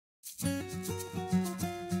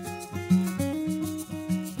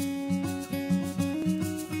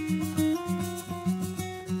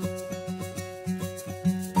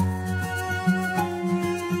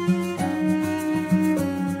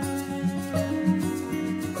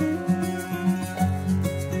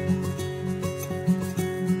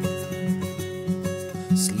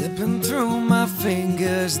Slipping through my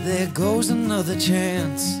fingers, there goes another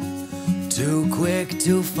chance. Too quick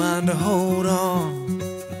to find a hold on.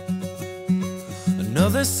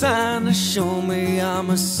 Another sign to show me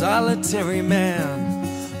I'm a solitary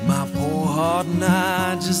man. My poor heart and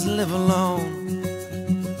I just live alone.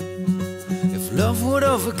 If love would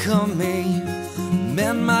overcome me,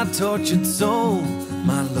 mend my tortured soul,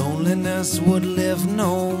 my loneliness would live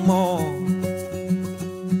no more.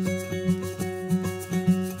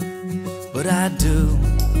 But I do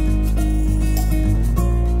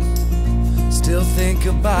still think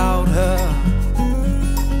about her,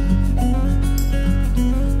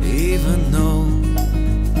 even though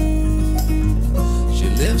she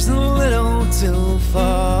lives a little too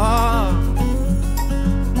far.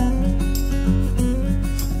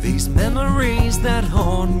 These memories that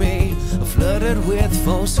haunt me are flooded with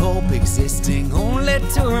false hope, existing only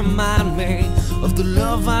to remind me of the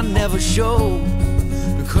love I never showed.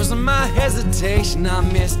 Because of my hesitation, I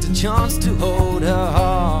missed a chance to hold her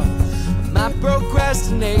heart. My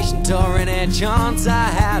procrastination tore any chance I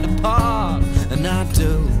had apart. And I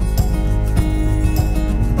do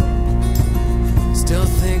still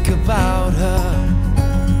think about her,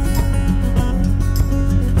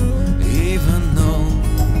 even though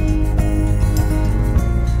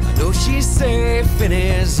I know she's safe in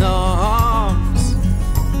his arms.